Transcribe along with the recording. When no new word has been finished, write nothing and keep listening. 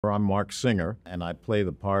I'm Marc Singer, and I play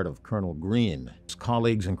the part of Colonel Green. As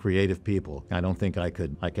colleagues and creative people, I don't think I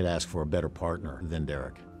could ask for a better partner than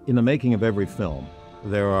Derek. In the making of every film,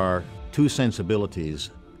 there are two sensibilities,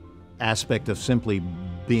 aspect of simply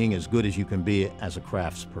being as good as you can be as a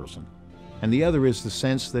craftsperson. And the other is the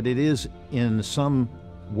sense that it is, in some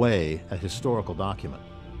way, a historical document.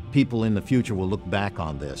 People in the future will look back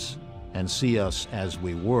on this and see us as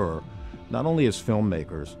we were, not only as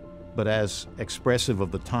filmmakers, but as expressive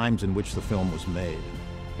of the times in which the film was made.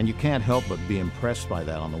 And you can't help but be impressed by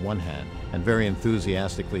that on the one hand, and very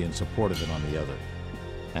enthusiastically in support of it on the other.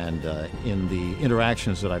 And in the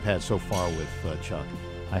interactions that I've had so far with Chuck,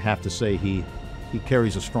 I have to say he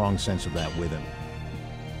carries a strong sense of that with him.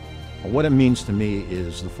 What it means to me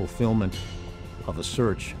is the fulfillment of a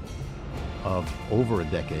search of over a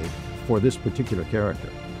decade for this particular character.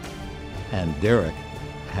 And Derek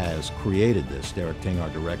has created this, Derek Ting, our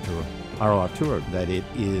director, our auteur, that it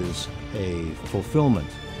is a fulfillment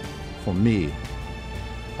for me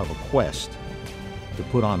of a quest to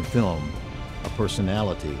put on film a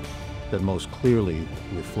personality that most clearly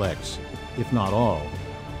reflects, if not all,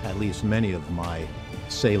 at least many of my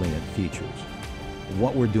salient features.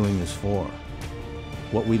 What we're doing this for,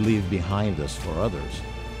 what we leave behind us for others,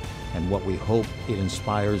 and what we hope it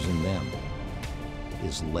inspires in them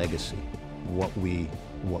is legacy. What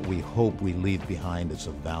we hope we leave behind is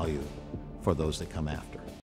of value for those that come after.